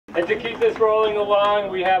And to keep this rolling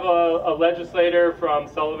along, we have a legislator from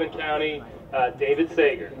Sullivan County, David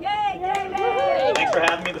Sager. Yay, David! Thanks for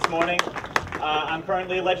having me this morning. I'm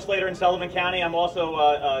currently a legislator in Sullivan County. I'm also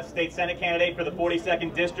a state senate candidate for the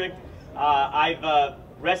 42nd district. I've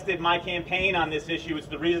rested my campaign on this issue. It's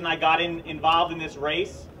the reason I got involved in this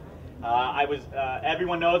race.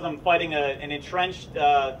 Everyone knows I'm fighting an entrenched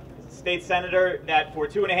state senator that for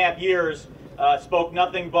 2.5 years spoke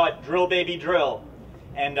nothing but drill baby drill.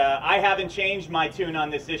 And I haven't changed my tune on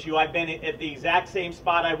this issue. I've been at the exact same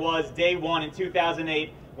spot I was day one in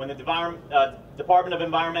 2008 when the Department of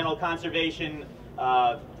Environmental Conservation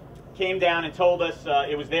came down and told us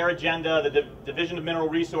it was their agenda, the Division of Mineral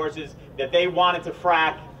Resources, that they wanted to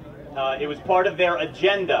frack. It was part of their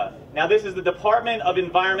agenda. Now this is the Department of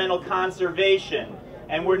Environmental Conservation,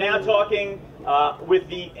 and we're now talking with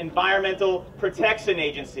the Environmental Protection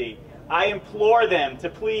Agency. I implore them to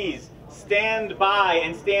please stand by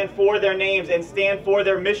and stand for their names and stand for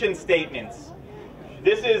their mission statements.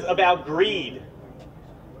 This is about greed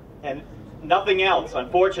and nothing else,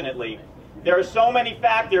 unfortunately. There are so many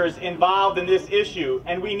factors involved in this issue,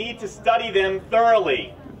 and we need to study them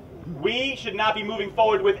thoroughly. We should not be moving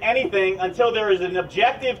forward with anything until there is an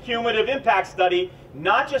objective cumulative impact study,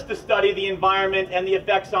 not just to study the environment and the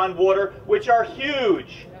effects on water, which are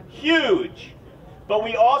huge, huge. But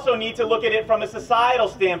we also need to look at it from a societal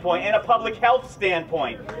standpoint and a public health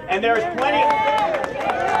standpoint. And there is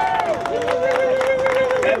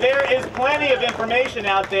plenty of information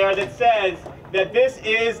out there that says that this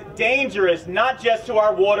is dangerous, not just to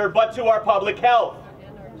our water, but to our public health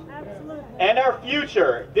and our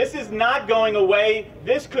future. This is not going away.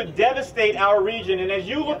 This could devastate our region. And as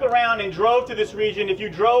you look around and drove to this region, if you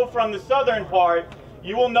drove from the southern part,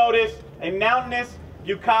 you will notice a mountainous,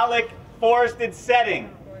 bucolic, forested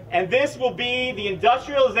setting. And this will be the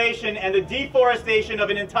industrialization and the deforestation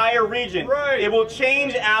of an entire region. Right. It will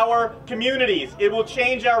change our communities. It will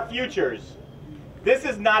change our futures. This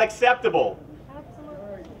is not acceptable.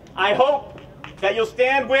 Absolutely. I hope that you'll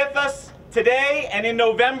stand with us today and in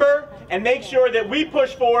November and make sure that we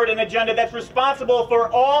push forward an agenda that's responsible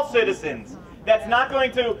for all citizens, that's not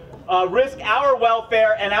going to risk our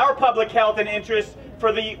welfare and our public health and interests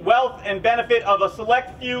for the wealth and benefit of a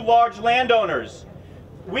select few large landowners.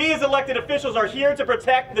 We as elected officials are here to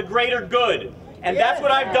protect the greater good. And that's what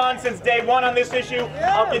I've done since day one on this issue.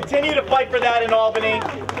 I'll continue to fight for that in Albany.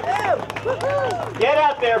 Get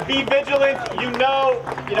out there, be vigilant. You know,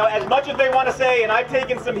 as much as they want to say, and I've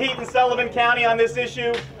taken some heat in Sullivan County on this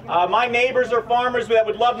issue, my neighbors are farmers that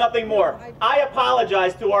would love nothing more. I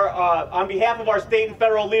apologize to on behalf of our state and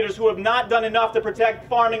federal leaders who have not done enough to protect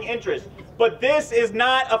farming interests. But this is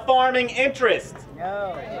not a farming interest.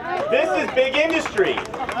 No. This is big industry.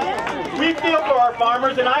 We feel for our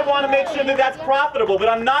farmers, and I want to make sure that that's profitable, but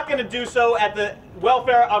I'm not going to do so at the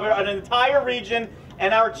welfare of an entire region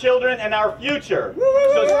and our children and our future.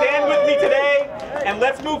 So stand with me today, and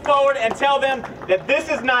let's move forward and tell them that this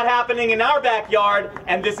is not happening in our backyard,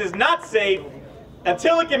 and this is not safe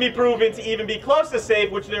until it can be proven to even be close to safe,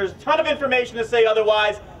 which there's a ton of information to say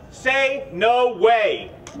otherwise. Say no way.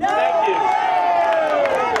 No. Thank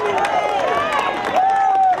you.